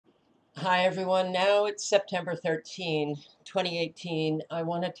Hi everyone, now it's September 13, 2018. I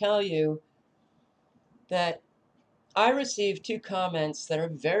want to tell you that I received two comments that are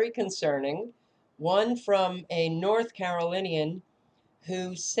very concerning. One from a North Carolinian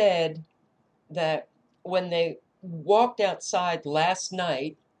who said that when they walked outside last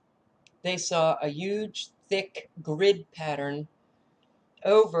night, they saw a huge, thick grid pattern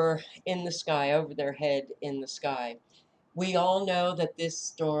over in the sky, over their head in the sky. We all know that this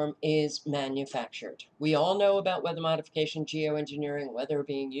storm is manufactured. We all know about weather modification, geoengineering, weather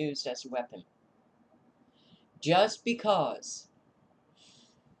being used as a weapon. Just because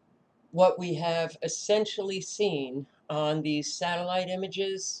what we have essentially seen on these satellite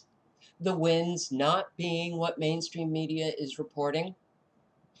images, the winds not being what mainstream media is reporting,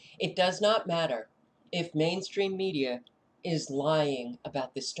 it does not matter if mainstream media is lying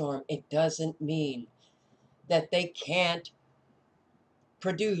about the storm. It doesn't mean that they can't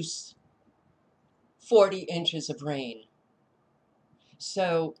produce 40 inches of rain.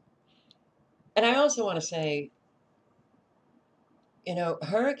 So, and I also want to say,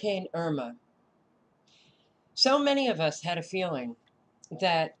 Hurricane Irma, so many of us had a feeling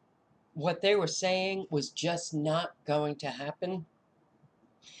that what they were saying was just not going to happen.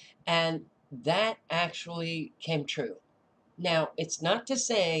 And that actually came true. Now, it's not to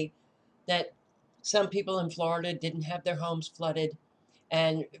say that some people in Florida didn't have their homes flooded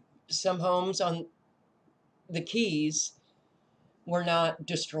and some homes on the Keys were not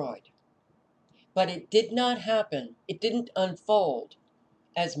destroyed. But it did not happen. It didn't unfold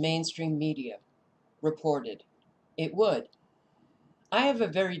as mainstream media reported it would. I have a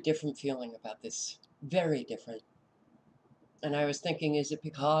very different feeling about this. Very different. And I was thinking, is it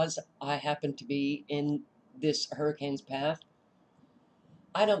because I happen to be in this hurricane's path?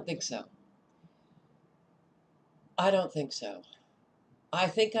 I don't think so. I don't think so. I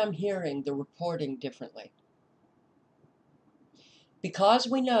think I'm hearing the reporting differently. Because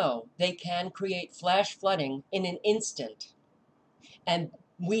we know they can create flash flooding in an instant, and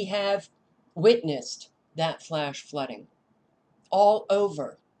we have witnessed that flash flooding all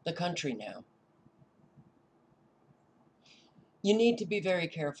over the country now. You need to be very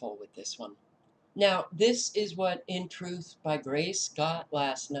careful with this one. Now, this is what In Truth by Grace got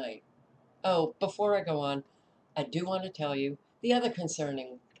last night. Oh, before I go on, I do want to tell you the other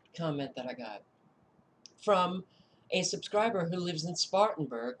concerning comment that I got from a subscriber who lives in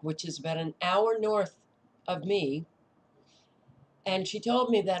Spartanburg, which is about an hour north of me. And she told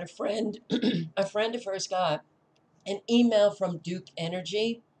me that a friend, a friend of hers got an email from Duke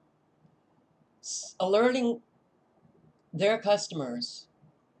Energy alerting their customers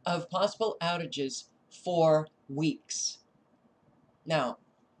of possible outages for weeks. Now,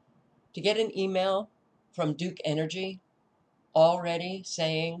 to get an email from Duke Energy already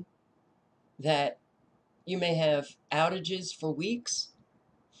saying that you may have outages for weeks,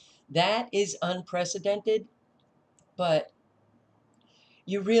 that is unprecedented, but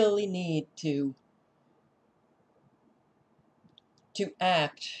you really need to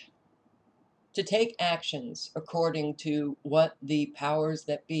act, to take actions according to what the powers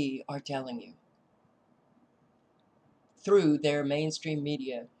that be are telling you through their mainstream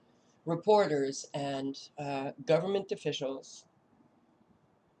media, reporters and government officials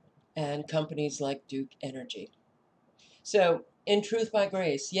and companies like Duke Energy. So, In Truth by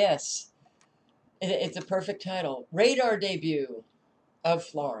Grace, yes, it's a perfect title. Radar debut of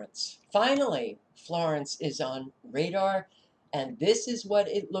Florence. Finally, Florence is on radar, and this is what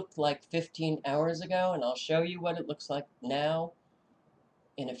it looked like 15 hours ago, and I'll show you what it looks like now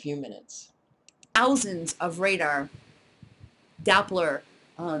in a few minutes. Thousands of radar Doppler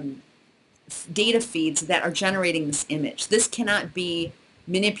um, data feeds that are generating this image. This cannot be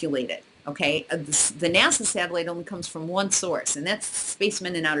manipulated. Okay, the NASA satellite only comes from one source, and that's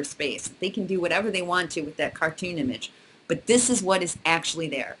spacemen in outer space. They can do whatever they want to with that cartoon image, but this is what is actually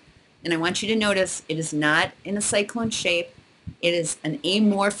there. And I want you to notice it is not in a cyclone shape. It is an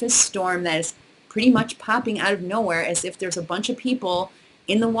amorphous storm that is pretty much popping out of nowhere as if there's a bunch of people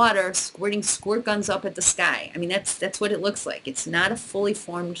in the water squirting squirt guns up at the sky. I mean, that's what it looks like. It's not a fully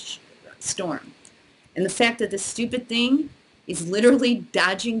formed storm. And the fact that this stupid thing is literally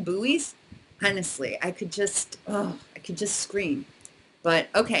dodging buoys, honestly, I could just scream. But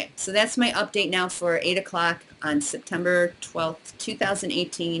okay, so that's my update now for 8 o'clock on September 12th,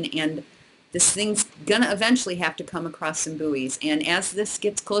 2018. And this thing's going to eventually have to come across some buoys. And as this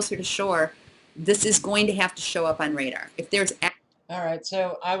gets closer to shore, this is going to have to show up on radar. If there's... All right,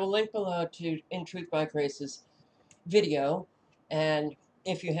 so I will link below to In Truth by Grace's video, and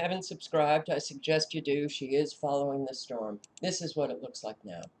if you haven't subscribed, I suggest you do. She is following the storm. This is what it looks like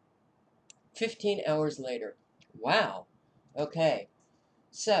now. 15 hours later. Wow. Okay.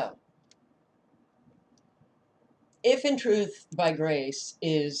 So, if in truth by grace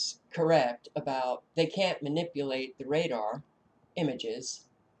is correct about they can't manipulate the radar images,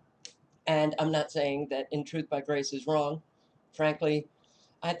 and I'm not saying that in truth by grace is wrong. Frankly,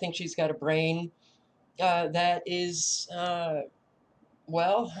 I think she's got a brain that is,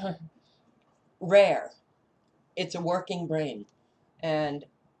 well, rare. It's a working brain. And,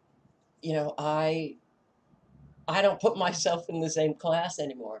 you know, I don't put myself in the same class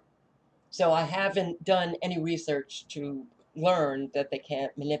anymore. So I haven't done any research to learn that they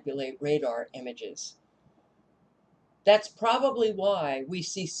can't manipulate radar images. That's probably why we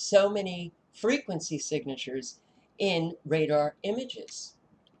see so many frequency signatures in radar images,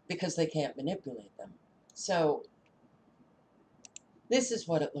 because they can't manipulate them. So this is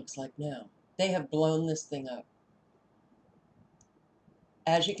what it looks like now. They have blown this thing up.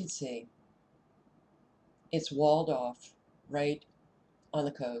 As you can see, it's walled off right on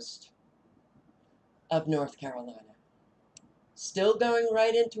the coast of North Carolina. Still going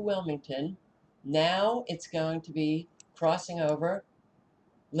right into Wilmington. Now it's going to be crossing over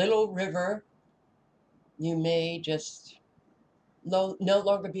Little River. You may just no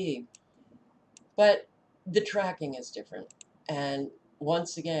longer be. But the tracking is different. And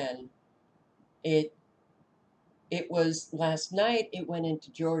once again, it was last night it went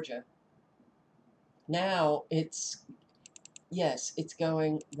into Georgia. Now yes, it's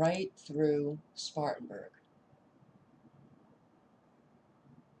going right through Spartanburg.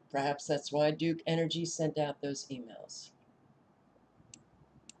 Perhaps that's why Duke Energy sent out those emails.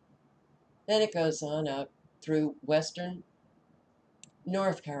 Then it goes on up through western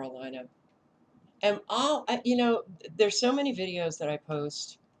North Carolina. And there's so many videos that I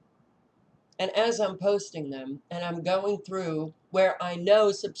post. And as I'm posting them and I'm going through where I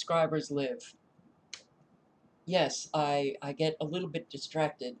know subscribers live, yes, I get a little bit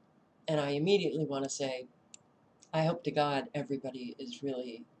distracted and I immediately want to say, I hope to God everybody is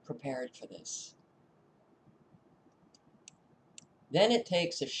really prepared for this. Then it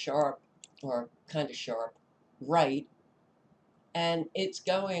takes a sharp, or kind of sharp, right, and it's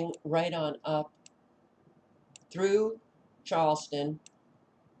going right on up through Charleston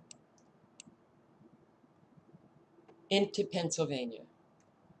into Pennsylvania.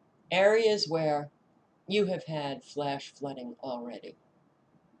 Areas where you have had flash flooding already.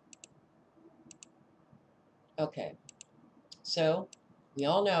 Okay, so we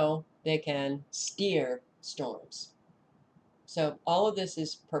all know they can steer storms. So all of this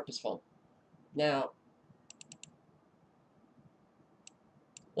is purposeful. Now,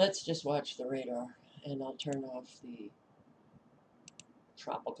 let's just watch the radar, and I'll turn off the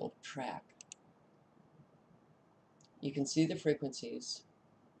tropical track. You can see the frequencies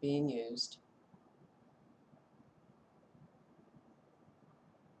being used.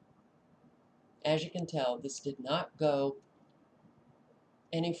 As you can tell, this did not go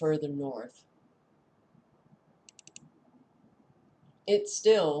any further north. It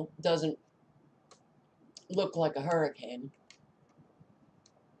still doesn't look like a hurricane,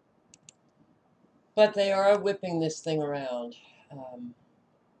 but they are whipping this thing around.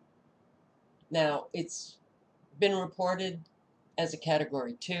 Now, it's been reported as a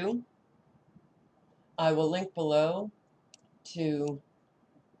Category 2. I will link below to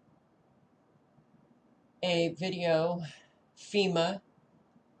a video. FEMA,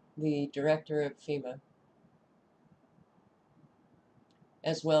 the director of FEMA,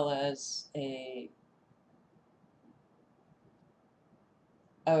 as well as a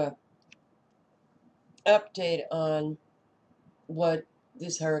update on what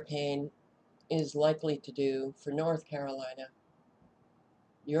this hurricane is likely to do for North Carolina.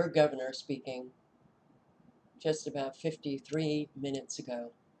 Your governor speaking just about 53 minutes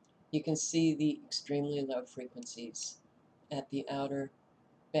ago. You can see the extremely low frequencies at the outer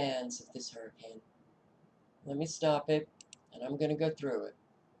bands of this hurricane. Let me stop it, and I'm going to go through it.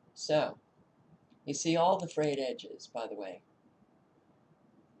 So, you see all the frayed edges, by the way.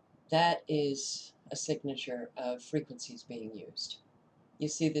 That is a signature of frequencies being used. You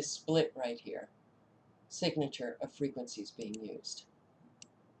see this split right here, signature of frequencies being used.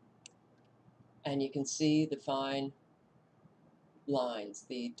 And you can see the fine lines,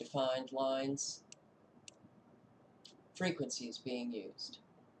 the defined lines, frequencies being used.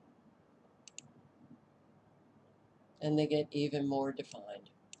 And they get even more defined.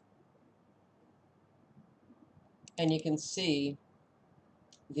 And you can see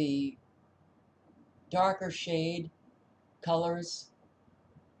the darker shade colors,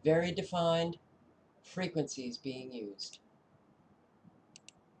 very defined, frequencies being used.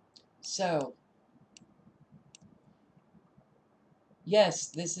 So, yes,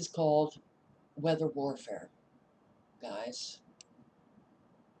 this is called weather warfare, guys.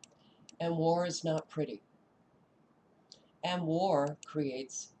 And war is not pretty. And war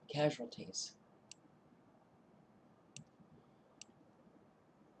creates casualties.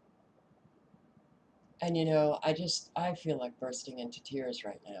 And you know, I feel like bursting into tears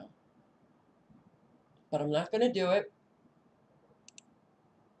right now. But I'm not going to do it.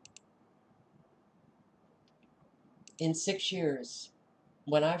 In 6 years,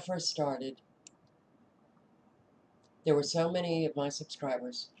 when I first started, there were so many of my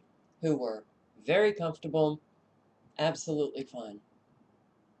subscribers who were very comfortable, absolutely fine.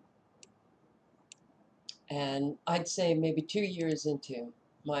 And I'd say maybe 2 years into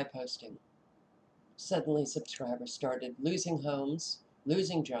my posting, suddenly subscribers started losing homes,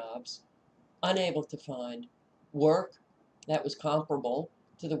 losing jobs, unable to find work that was comparable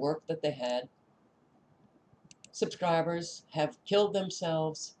to the work that they had. Subscribers have killed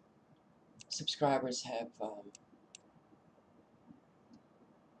themselves. Subscribers have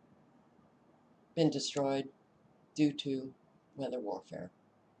been destroyed due to weather warfare.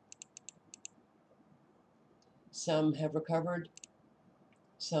 Some have recovered,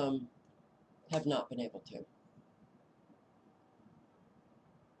 some have not been able to.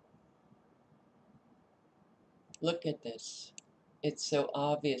 Look at this. It's so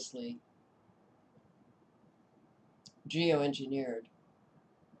obviously geoengineered.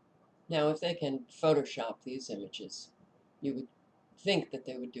 Now, if they can Photoshop these images, you would think that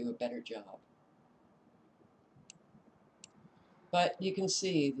they would do a better job. But you can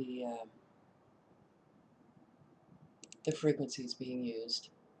see the frequencies being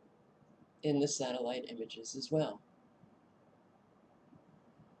used in the satellite images as well.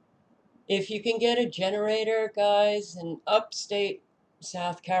 If you can get a generator, guys, in upstate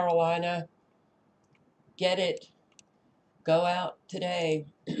South Carolina, get it. Go out today.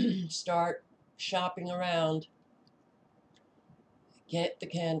 Start shopping around. Get the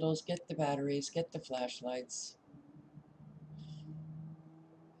candles, get the batteries, get the flashlights.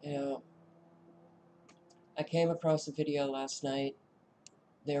 You know, I came across a video last night.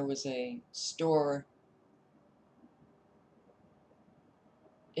 There was a store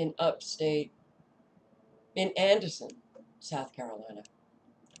in upstate, in Anderson, South Carolina.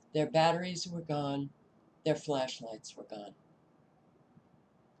 Their batteries were gone, their flashlights were gone.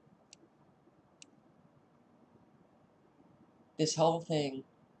 This whole thing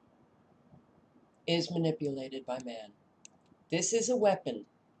is manipulated by man. This is a weapon.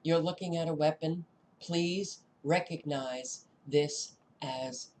 You're looking at a weapon. Please recognize this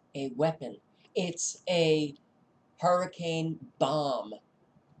as a weapon. It's a hurricane bomb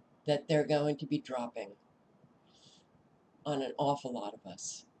that they're going to be dropping on an awful lot of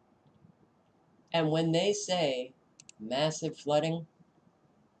us. And when they say massive flooding,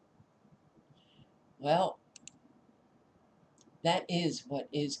 well, that is what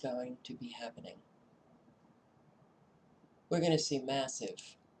is going to be happening. We're going to see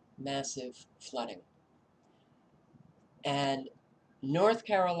massive, massive flooding. And North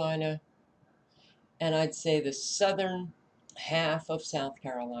Carolina, and I'd say the southern half of South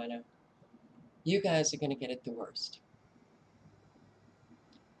Carolina, you guys are going to get it the worst.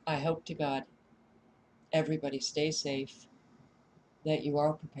 I hope to God everybody stay safe, that you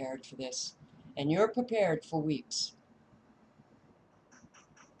are prepared for this, and you're prepared for weeks.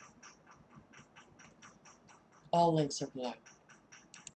 All links are below.